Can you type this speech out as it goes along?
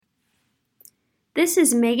This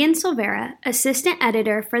is Megan Silvera, Assistant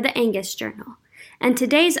Editor for the Angus Journal, and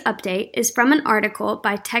today's update is from an article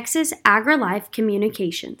by Texas AgriLife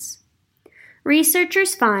Communications.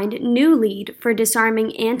 Researchers find new lead for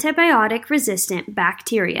disarming antibiotic-resistant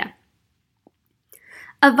bacteria.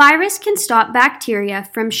 A virus can stop bacteria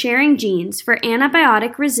from sharing genes for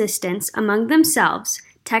antibiotic resistance among themselves,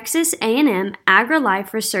 Texas A&M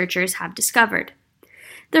AgriLife researchers have discovered.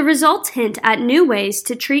 The results hint at new ways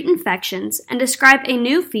to treat infections and describe a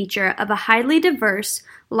new feature of a highly diverse,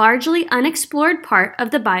 largely unexplored part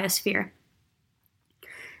of the biosphere.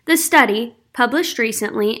 The study, published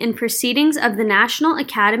recently in Proceedings of the National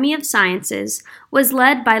Academy of Sciences, was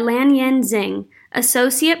led by Lanyan Zheng,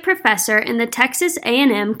 Associate Professor in the Texas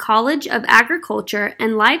A&M College of Agriculture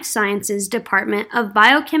and Life Sciences Department of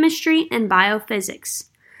Biochemistry and Biophysics.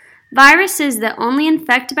 Viruses that only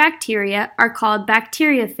infect bacteria are called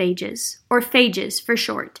bacteriophages, or phages for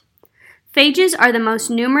short. Phages are the most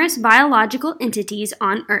numerous biological entities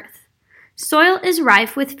on Earth. Soil is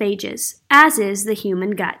rife with phages, as is the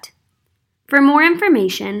human gut. For more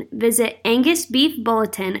information, visit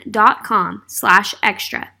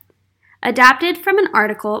angusbeefbulletin.com/extra. Adapted from an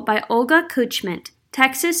article by Olga Kuchment,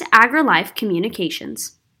 Texas AgriLife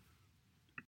Communications.